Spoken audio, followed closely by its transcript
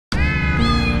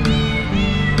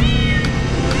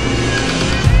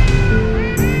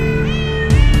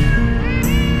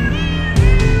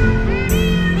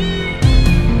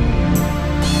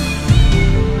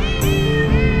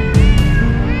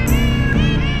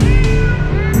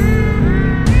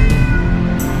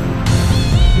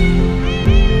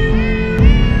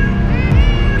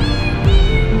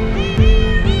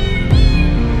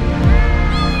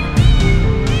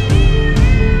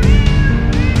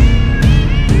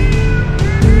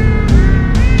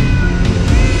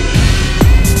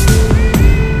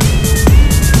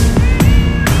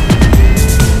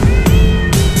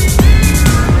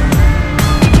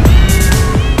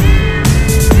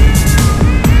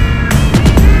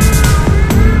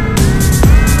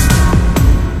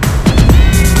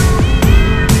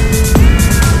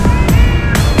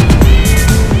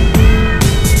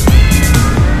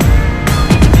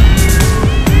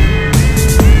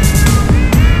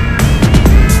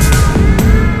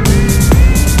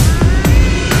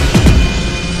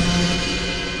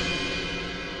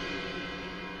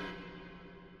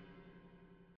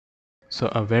So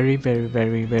a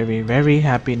very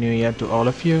happy new year to all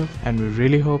of you, and we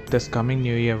really hope this coming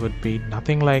new year would be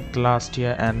nothing like the last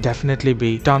year and definitely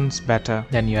be tons better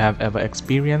than you have ever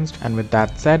experienced. And with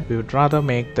that said, we would rather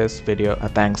make this video a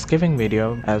Thanksgiving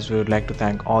video, as we would like to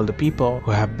thank all the people who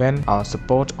have been our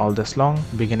support all this long,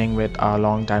 beginning with our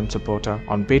long-time supporter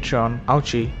on Patreon,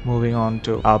 Ouchie, moving on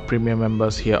to our premium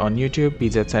members here on YouTube,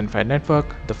 PZ75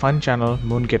 Network, The Fun Channel,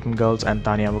 Moon Kitten Girls, and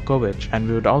Tanya Vukovic. And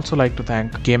we would also like to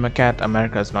thank Gamer Cat,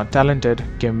 America's Not Talented,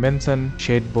 Kim Vinson,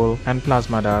 Shade Bull, and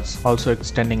Plasma Darts. Also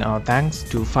extending our thanks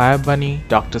to Fire Bunny,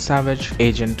 Dr. Savage,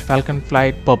 Agent Falcon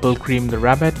Flight, Purple Cream the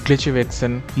Rabbit, Glitchy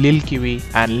Vixen, Lil Kiwi,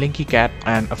 and Linky Cat,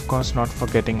 and of course not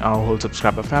forgetting our whole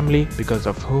subscriber family, because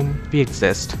of whom we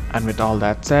exist. And with all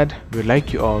that said, we'd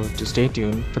like you all to stay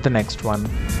tuned for the next one.